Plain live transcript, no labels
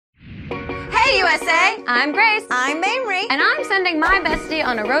Hey USA! I'm Grace. I'm Mamrie. And I'm sending my bestie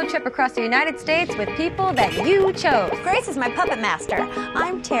on a road trip across the United States with people that you chose. Grace is my puppet master.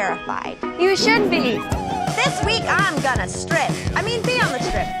 I'm terrified. You should be. This week I'm gonna strip. Be on the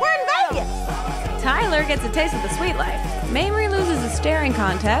strip. We're in Vegas. Tyler gets a taste of the sweet life. Mamrie loses a staring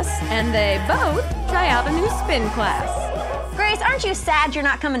contest, and they both try out a new spin class. Grace, aren't you sad you're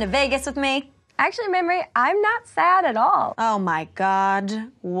not coming to Vegas with me? Actually, Mamrie, I'm not sad at all. Oh my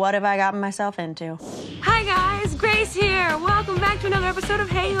God, what have I gotten myself into? Hi guys, Grace here. Welcome back to another episode of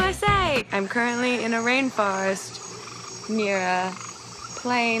Hey USA. I'm currently in a rainforest near a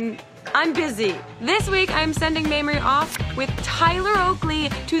plane. I'm busy. This week I'm sending Mamrie off with Tyler Oakley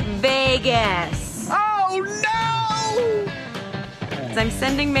to Vegas. Oh no! I'm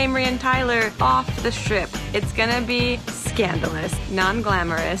sending Mamrie and Tyler off the strip. It's gonna be scandalous,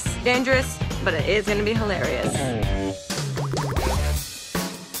 non-glamorous, dangerous, but it is gonna be hilarious.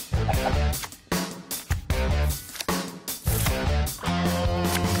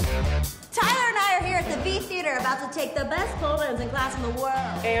 Tyler and I are here at the V Theater about to take the best pole dancing class in the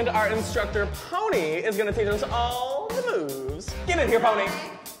world. And our instructor, Pony, is gonna teach us all the moves. Get in here, Pony.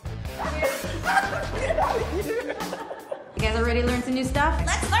 You guys are ready to learn some new stuff?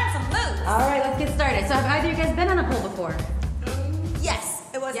 Let's learn some moves. All right, let's get started. So have either of you guys been on a pole before? Yes,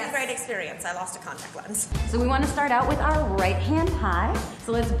 it was a great experience. I lost a contact lens. So we want to start out with our right hand high.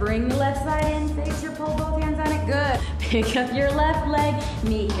 So let's bring the left side in, face your pole, both hands on it. Good. Pick up your left leg,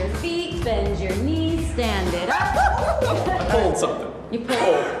 meet your feet, bend your knees, stand it up. Pulled something. You pull.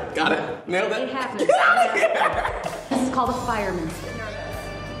 Oh, got it. Nailed it. It happens. This is called a fireman's spin.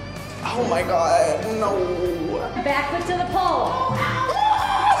 Oh my God, no. Back foot to the pole.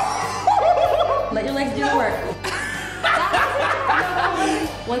 Let your legs do the work.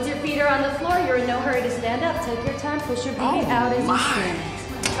 Once your feet are on the floor, you're in no hurry to stand up. Take your time, push your baby out as you stand.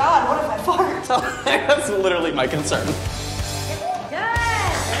 God, what if I fart? That's literally my concern. Good.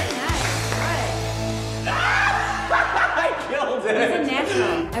 Very nice. All right. I killed it. It's a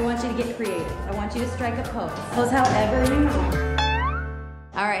natural. I want you to get creative. I want you to strike a pose. Pose however you want.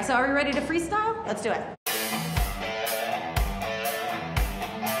 All right, so are we ready to freestyle? Let's do it.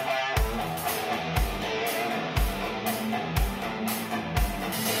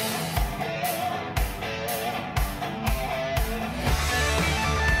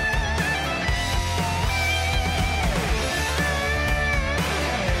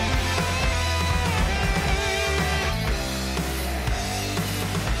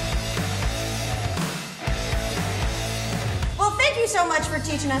 Thank you so much for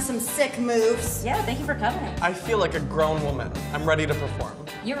teaching us some sick moves. Yeah, thank you for coming. I feel like a grown woman. I'm ready to perform.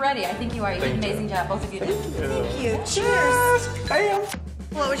 You're ready. I think you are. You did an amazing job. Both of you did. Thank you. Cheers. Bam.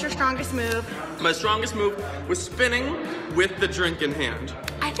 What was your strongest move? My strongest move was spinning with the drink in hand.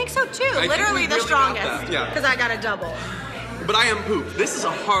 I think so too. I Literally think we the really strongest. got that, yeah. Because I got a double. But I am poop. This is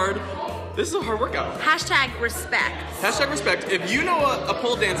a hard workout. Hashtag respect. Hashtag respect. If you know a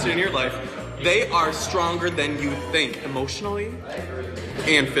pole dancer in your life, they are stronger than you think, emotionally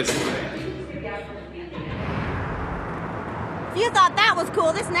and physically. If you thought that was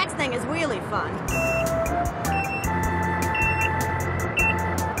cool, this next thing is really fun.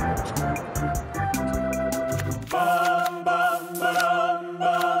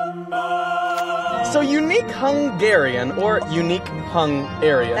 So Unique Hungarian, or Unique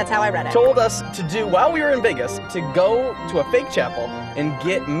Hungarian, That's how I read it. told us to do, while we were in Vegas, to go to a fake chapel and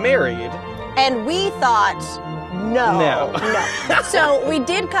get married. And we thought, no. So we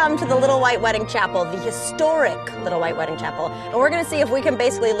did come to the Little White Wedding Chapel, the historic Little White Wedding Chapel, and we're going to see if we can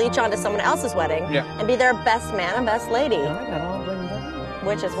basically leech onto someone else's wedding and be their best man and best lady. I got all blended up.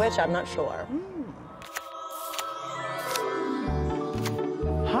 Which is which, I'm not sure.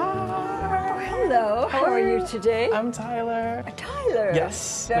 Hello, how are you today? I'm Tyler. Tyler.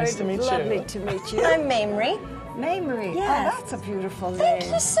 Yes, Very nice to meet you. lovely to meet you. I'm Mamrie. Mamrie. Yes. Oh, that's a beautiful name. Thank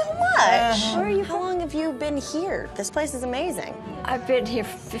you so much. Where are you How long have you been here? This place is amazing. I've been here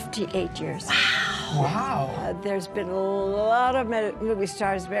 58 years. Wow. There's been a lot of movie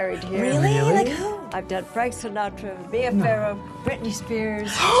stars married here. Really? Like who? I've done Frank Sinatra, Mia Farrow, Britney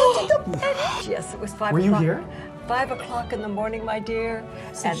Spears. Yes, it was 5 Were you o'clock. here? 5 o'clock in the morning, my dear.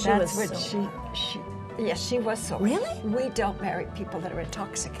 So and she that's was when yes, she was so. Really? We don't marry people that are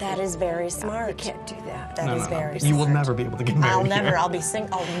intoxicated. That is very smart. You can't do that. That is very smart. You will never be able to get married I'll never. here. I'll be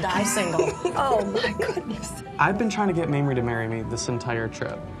single. I'll die single. Oh my goodness. I've been trying to get Mamrie to marry me this entire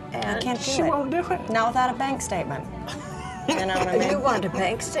trip. I can't do She it. won't do it. Not without a bank statement. You know what I mean? You want a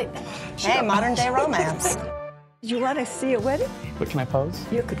bank statement? Hey, modern day romance. You want to see a wedding? But can I pose?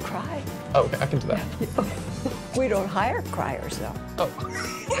 You could cry. Oh, okay, I can do that. We don't hire criers, though. Oh.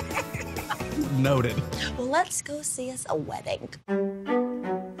 Noted. Well, let's go see us a wedding.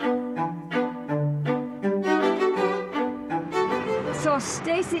 So,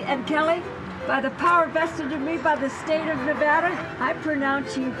 Stacy and Kelly, by the power vested in me by the state of Nevada, I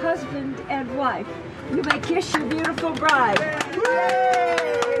pronounce you husband and wife. You may kiss your beautiful bride. Yay!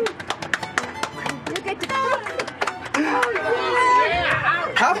 You get to...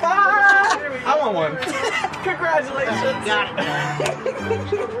 High five! I want one. Congratulations. Got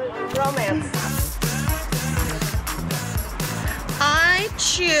it. Romance. I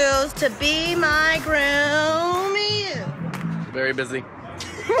choose to be my groom. Very busy.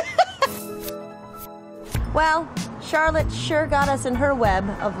 Well, Charlotte sure got us in her web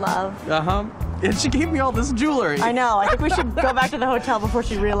of love. Uh-huh. And she gave me all this jewelry. I know. I think we should go back to the hotel before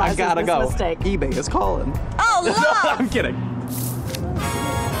she realizes I gotta this go. mistake. eBay is calling. Oh, look! No, I'm kidding.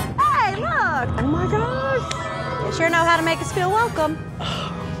 Hey, look! Oh my gosh! You sure know how to make us feel welcome.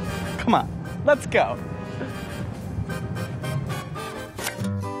 Come on, let's go.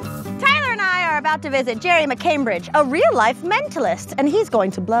 Tyler and I are about to visit Jerry McCambridge, a real-life mentalist, and he's going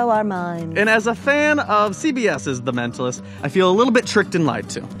to blow our minds. And as a fan of CBS's The Mentalist, I feel a little bit tricked and lied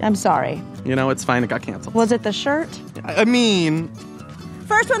to. I'm sorry. You know, it's fine, it got canceled. Was it the shirt? I mean...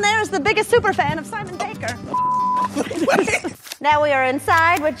 First one there is the biggest super fan of Simon Baker. Now we are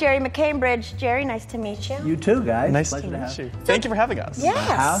inside with Jerry McCambridge. Jerry, nice to meet you. You too, guys. Nice to meet you. Thank you for having us. Yes.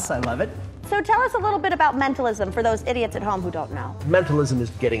 House, I love it. So tell us a little bit about mentalism for those idiots at home who don't know. Mentalism is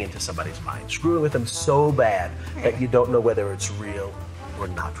getting into somebody's mind, screwing with them so bad that you don't know whether it's real or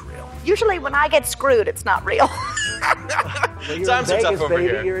not real. Usually when I get screwed, it's not real. Well, you're Times in are Vegas, tough over baby.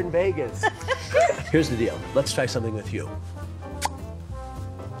 here. You're in Vegas. Here's the deal. Let's try something with you.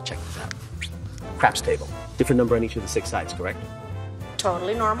 Check this out. Craps table. Different number on each of the 6 sides, correct?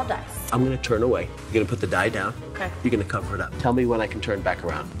 Totally normal dice. I'm going to turn away. You're going to put the die down. Okay. You're going to cover it up. Tell me when I can turn back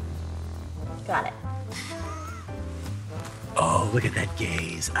around. Got it. Oh, look at that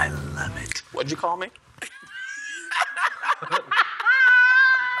gaze. I love it. What'd you call me?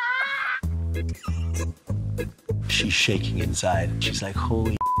 She's shaking inside. She's like,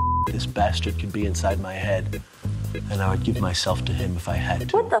 holy this bastard could be inside my head. And I would give myself to him if I had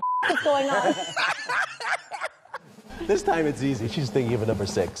to. What the is going on? This time it's easy. She's thinking of a number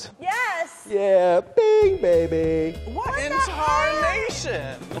 6. Yes. Yeah, bing, baby. What in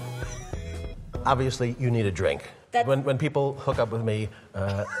tarnation? Obviously, you need a drink. That's- When people hook up with me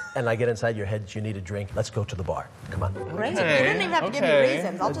and I get inside your head, you need a drink. Let's go to the bar. Come on. Great. You didn't even have to give me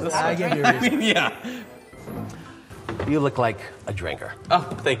reasons. I'll just I have a give drink. you a reason. Yeah. You look like a drinker. Oh,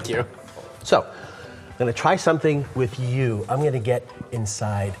 thank you. So, I'm going to try something with you. I'm going to get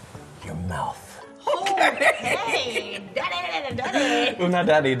inside your mouth. Hey, daddy. Una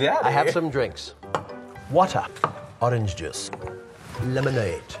daddy daddy. I have some drinks. Water, orange juice,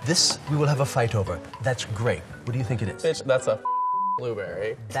 lemonade. This we will have a fight over. That's grape. What do you think it is? Bitch, that's a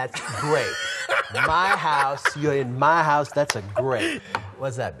blueberry. That's grape. My house, you're in my house, that's a grape.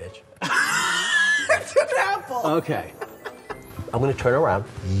 What's that, bitch? It's an apple. Okay. I'm gonna turn around.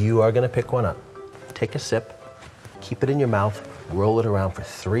 You are gonna pick one up. Take a sip, keep it in your mouth, roll it around for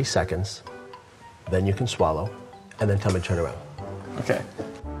 3 seconds, then you can swallow, and then tell me to turn around. Okay.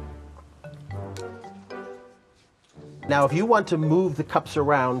 Now, if you want to move the cups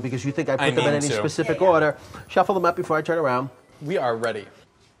around because you think I put them in need any to. specific order, shuffle them up before I turn around. We are ready.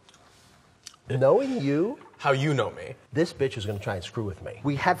 Knowing you, How you know me. this bitch is gonna try and screw with me.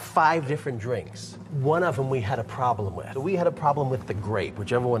 We had 5 different drinks. One of them we had a problem with. We had a problem with the grape.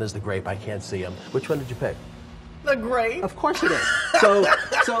 Whichever one is the grape, I can't see them. Which one did you pick? The grape. Of course it is. So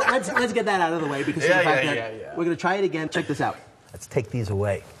let's get that out of the way because of the fact that we're gonna try it again. Check this out. Let's take these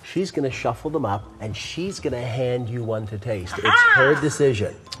away. She's gonna shuffle them up and she's gonna hand you one to taste. It's her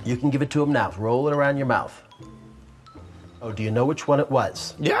decision. You can give it to him now. Roll it around your mouth. Oh, do you know which one it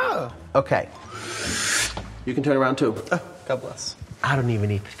was? Yeah. Okay. You can turn around too. God bless. I don't even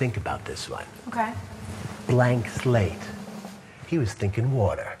need to think about this one. Okay. Blank slate. He was thinking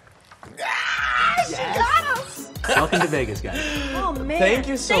water. She got us. Welcome to Vegas, guys. Oh, man. Thank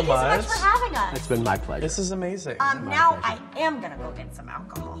you so Thank you so much. much for having us. It's been my pleasure. This is amazing. Now I am going to go get some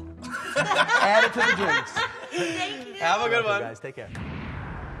alcohol. Add it to the drinks. Thank you. Have a good Okay, one. guys, take care.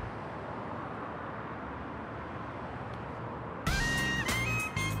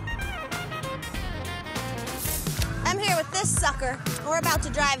 I'm here with this sucker. We're about to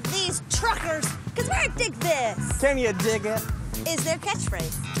drive these truckers, because we're gonna dig this. Can you dig it? Is their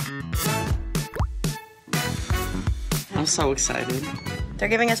catchphrase. I'm so excited. They're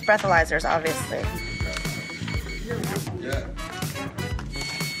giving us breathalyzers, obviously.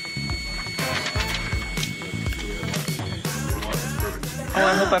 Oh,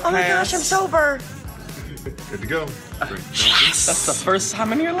 I hope I pass. Oh my gosh, I'm sober. Good to go. Yes! That's the first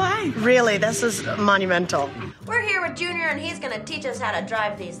time in your life. Really, this is monumental. We're here with Junior, and he's gonna teach us how to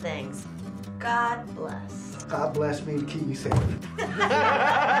drive these things. God bless. God bless me to keep you safe. Now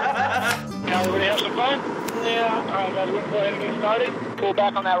we're gonna have some fun? Yeah. All right, guys, we're gonna go ahead and get started. Pull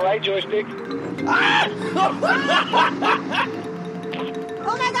back on that right joystick.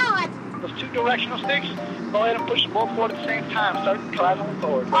 Oh my God! Those two directional sticks, go ahead and push them both forward at the same time. Start driving them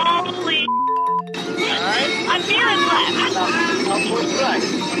forward. Holy! Alright? I'm feeling left. Now towards the right.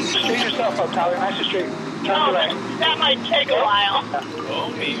 Straighten yourself up, Tyler. Nice and straight. Turn to the right. That might take a while. Oh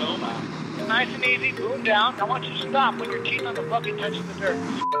me, oh my. Nice and easy. Boom down. I want you to stop when your teeth on the bucket touches the dirt.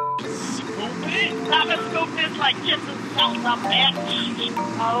 Scoop it. I'm gonna scoop this like just a son of a bitch.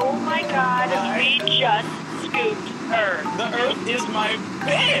 Oh my God, we just scooped Earth. The Earth is my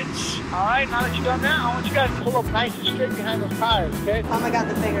bitch. Alright, now that you've done that, I want you guys to pull up nice and straight behind those tires, okay? Oh my God,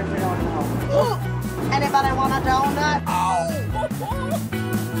 the fingers are going low. Anybody want a donut?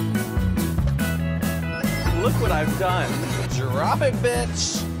 Look what I've done. Drop it,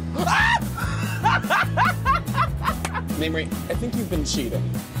 bitch. Mamrie, I think you've been cheating.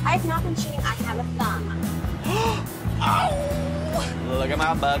 I have not been cheating. I have a thumb. Oh! Look at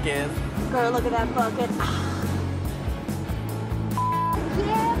my bucket. Girl, look at that bucket.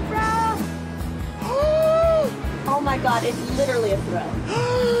 Yeah, bro. Oh my God, it's literally a throw.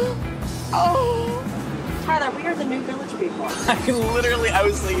 Oh. Tyler, we are the new village people. I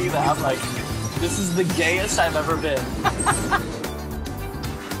was thinking that. I'm like, this is the gayest I've ever been.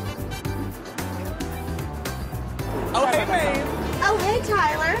 Oh, hey, babe. Oh, hey,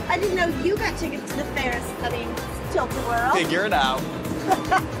 Tyler. I didn't know you got tickets to the Ferris, Tilt-A-Whirl. Figure it out.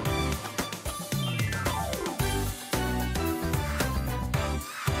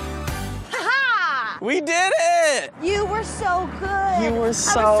 We did it! You were so good. You were I was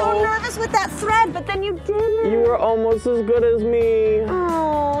so nervous with that thread, but then you did it. You were almost as good as me.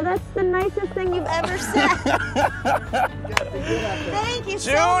 Oh, that's the nicest thing you've ever said. Thank you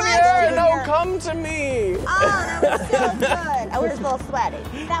so much, Junior, no, come to me. Oh, that was so good. I was just a little sweaty.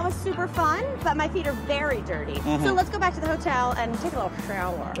 That was super fun, but my feet are very dirty. So let's go back to the hotel and take a little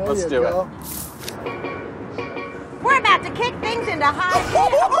shower. Let's do it. We're about to kick things into high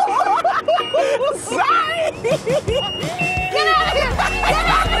gear. Sorry!